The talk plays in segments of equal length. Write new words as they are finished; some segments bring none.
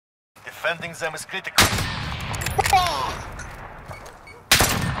Defending them is critical.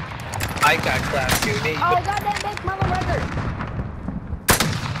 I got clapped, dude. Oh, I got that big mama record.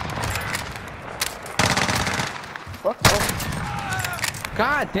 Fuck off.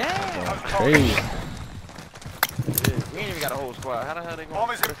 God damn. Crazy. We ain't even got a whole squad. How the hell they going?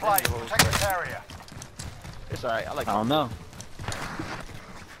 Bomb is in play. Protect this area. It's alright. I like. I don't know.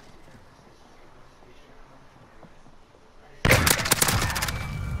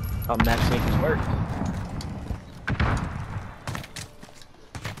 How matchmakers work.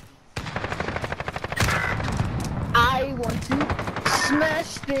 I want to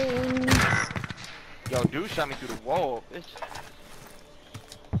smash things. Yo, dude shot me through the wall, bitch.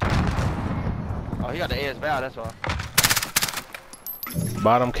 Oh, he got the AS valve, that's all.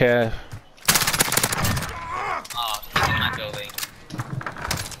 Bottom calf. Oh, he's in my building.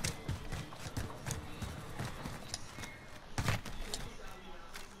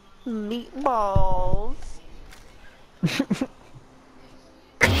 Meatballs.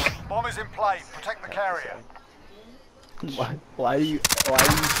 Bomb is in play. Protect the carrier. Why do you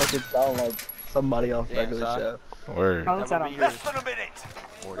fucking sound like somebody off regular show? Word. Less than a minute.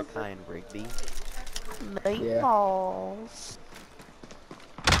 Mordecai and Rigby. Meatballs.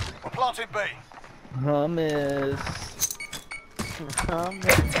 We're planting B. Hummus.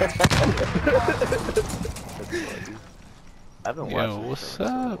 I've been Yo, watching. what's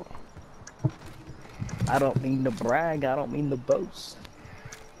up? I don't mean to brag, I don't mean to boast.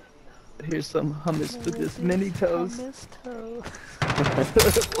 Here's some hummus for this mini toast. Hummus toast.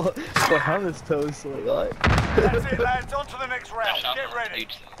 For hummus toast, like what? That's it, lads. On to the next round. Get ready.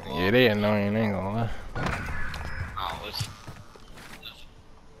 Yeah, they annoying, ain't gonna lie. Oh, it's...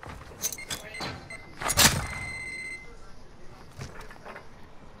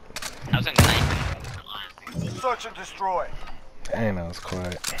 I was in ninth. Search and destroy. Dang, that was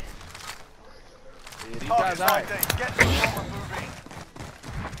quiet. Yeah, these Target guys out. ID. Get to the bomb and move in.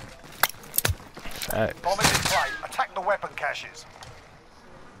 Facts. Bomb is in play. Attack the weapon caches.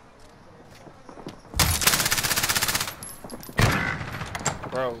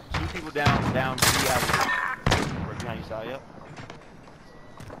 Bro, 2 people down 3 hours. Right behind you, Sal, yep.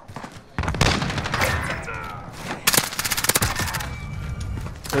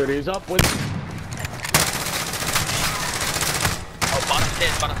 There it is, up with. Oh, bottom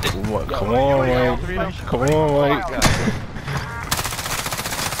 10. What? Come on, Mike. Come on, Mike.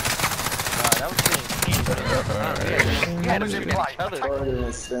 That was Bomb is in play. Attack I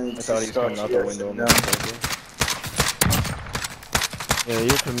thought he was coming out the window. Yeah,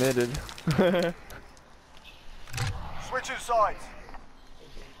 you're committed. Switching sides.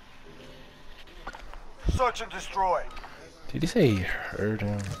 Search and destroy. Did he say he heard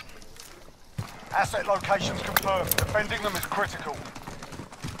him? Asset locations confirmed. Defending them is critical.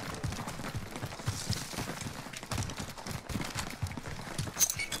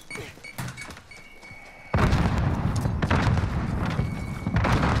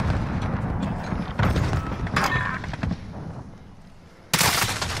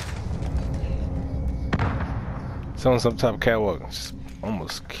 Someone's up top catwalk. Just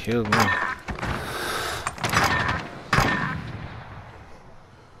almost killed me.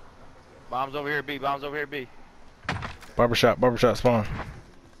 Bombs over here, B. Bombs over here, B. Barbershop spawn.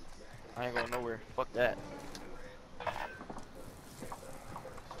 I ain't going nowhere. Fuck that.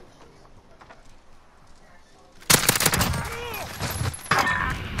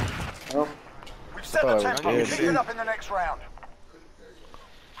 We've set the tempo. Pick it up in the next round.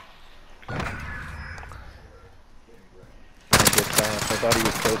 I thought he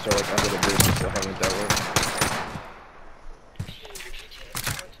was closer, like under the bridge, so how does that work?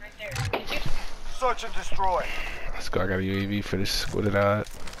 Search and destroy. Let's go. I got a UAV for this. What did I?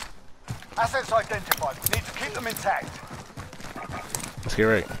 Assets identified. We need to keep them intact. Let's get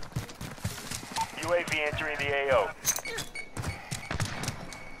right. UAV entering the AO.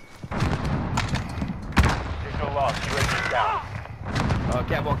 Signal lost. UAV down.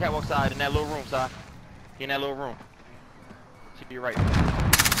 Catwalk side in that little room, side. He in that little room. Should be right.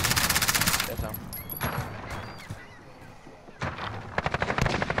 That's him.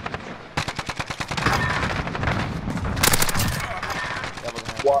 That was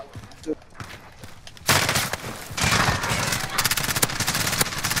him. What?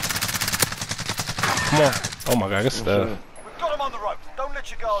 Come on. Oh my god, good stuff. We've got them on the ropes. Don't let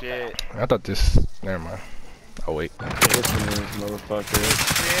your guard down. Shit. I thought this. Never mind. Oh wait. Motherfucker.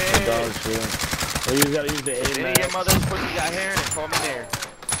 Dog shit. Well, you gotta use the Any A of your mother's pussy got hair, then call me there.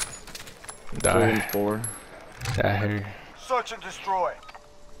 Die. 4. Die here. Search and destroy.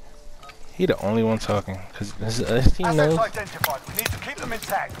 He the only one talking. Cause his team Assets knows. identified. We need to keep them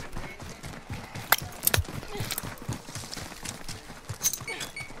intact.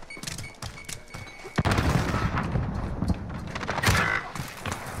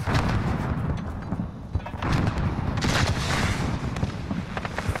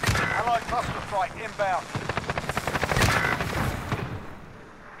 Cluster strike inbound.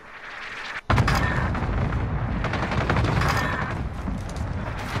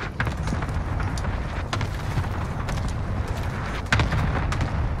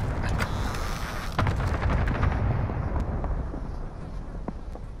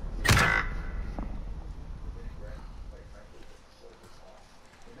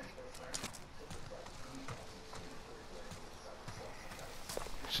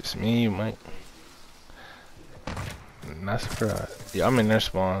 It's just me, Mike. Not surprised. Yeah, I'm in their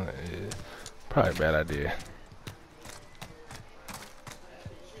spawn. Yeah, probably a bad idea.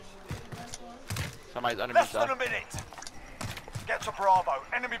 Somebody's underneath Less than a minute. Get to Bravo.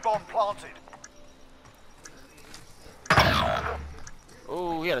 Enemy bomb planted.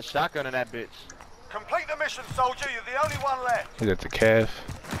 Oh, he had a shotgun in that bitch. Complete the mission, soldier. You're the only one left. He's at the calf.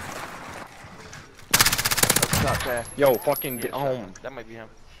 Shot pass. Yo, fucking get Yeah, home. that might be him.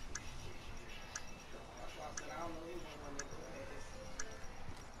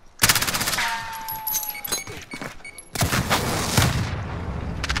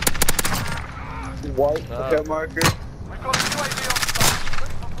 White hit marker. We've got a UAV on site.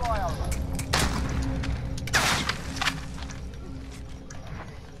 Ready for flyover.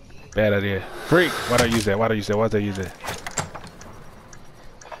 Bad idea. Freak! Why'd I use that? Why'd I use that? Why'd I use that?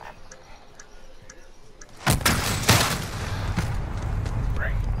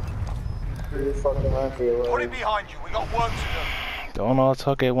 Pretty fucking happy. Put it behind you. We got work to do. Don't all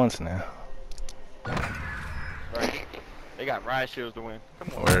talk at once now. Right. They got riot shields to win. Come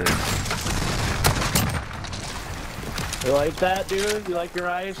on. Word. You like that, dude? You like your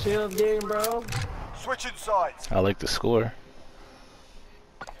riot shield game, bro? Switching sides. I like the score.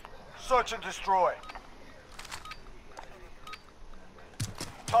 Search and destroy.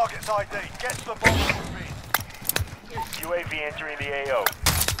 Target's ID. Get to the bomb full speed. UAV entering the AO.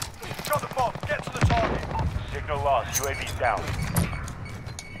 Got the bomb. Get to the target. Signal lost. UAV down.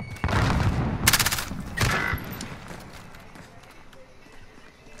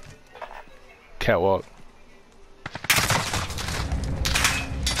 Catwalk.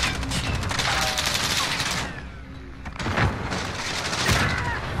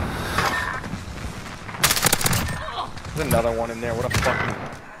 There's another one in there. What a fucking.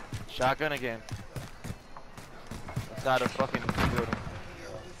 Shotgun again. Inside a fucking building.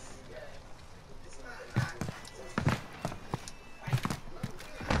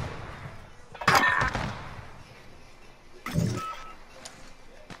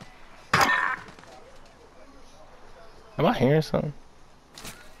 Am I hearing something?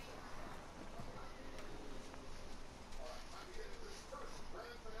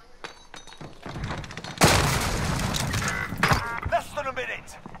 Less than a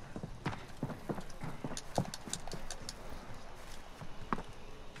minute.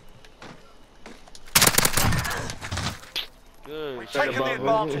 Good. We've taken the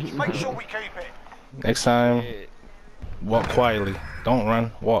advantage. Make sure we keep it. Next time, Shit. walk quietly. Don't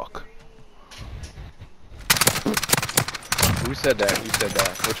run. Walk. Who said that? Who said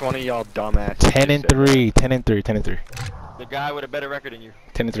that? Which one of y'all dumbass? 10 and 3. 10 and 3. 10 and 3. The guy with a better record than you.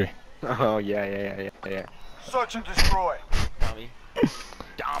 10 and 3. Oh yeah. Search and destroy. Dummy.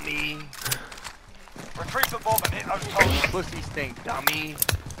 Dummy. Retrieve the bomb and hit those targets. Pussy stink. Dummy.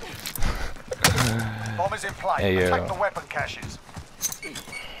 Bomb is in play. Hey, Protect the weapon caches.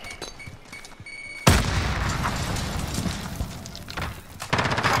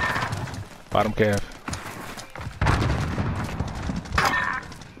 Bottom calf.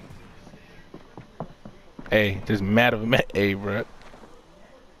 Hey, just mad of them at A, bro.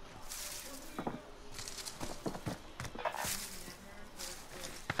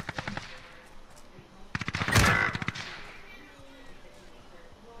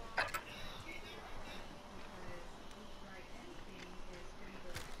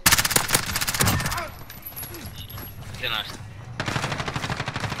 Dinner.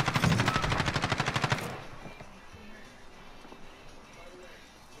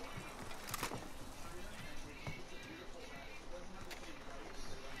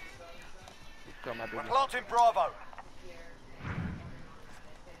 Got my We're business. planting Bravo.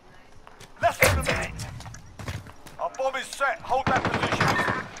 Less than a minute. Our bomb is set. Hold that position.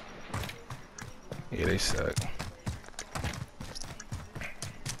 Yeah, they suck.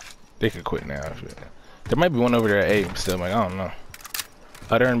 They could quit now. There might be one over there at A still. Like, I don't know.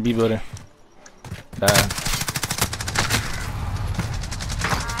 Oh, they're in B building. Die.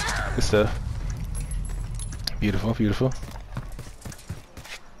 Good stuff. Beautiful, beautiful.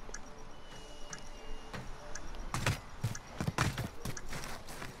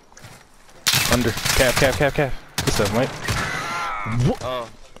 Under. Cap. Good stuff, Mike. Oh.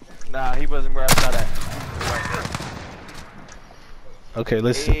 Nah, he wasn't where I saw that. Okay,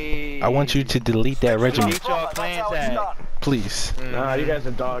 listen. I want you to delete that regiment, Delete y'all clan That's how it's tag. done. please. Nah, you guys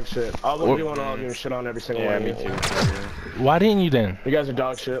are dog shit. I'll Or- be one all of you and shit on every single Yeah, one. me too. Why didn't you then? You guys are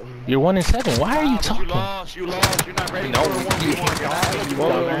dog shit. You're 1-7. Why are you But talking? You lost. You're not ready for a 1v1. You're not eligible.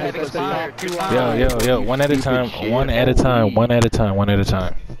 Whoa, Your head man. expired. You're fine. Yo, one at a time. One at a time. One at a time. One at a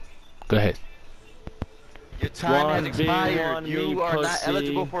time. Go ahead. Your time has 1v1 expired. You me, are not pussy.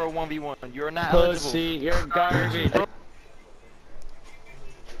 eligible for a 1v1. You're not Pussy, you're garbage.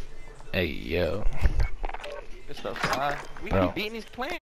 Hey, yo. Good stuff, we Bro. be beating these clans.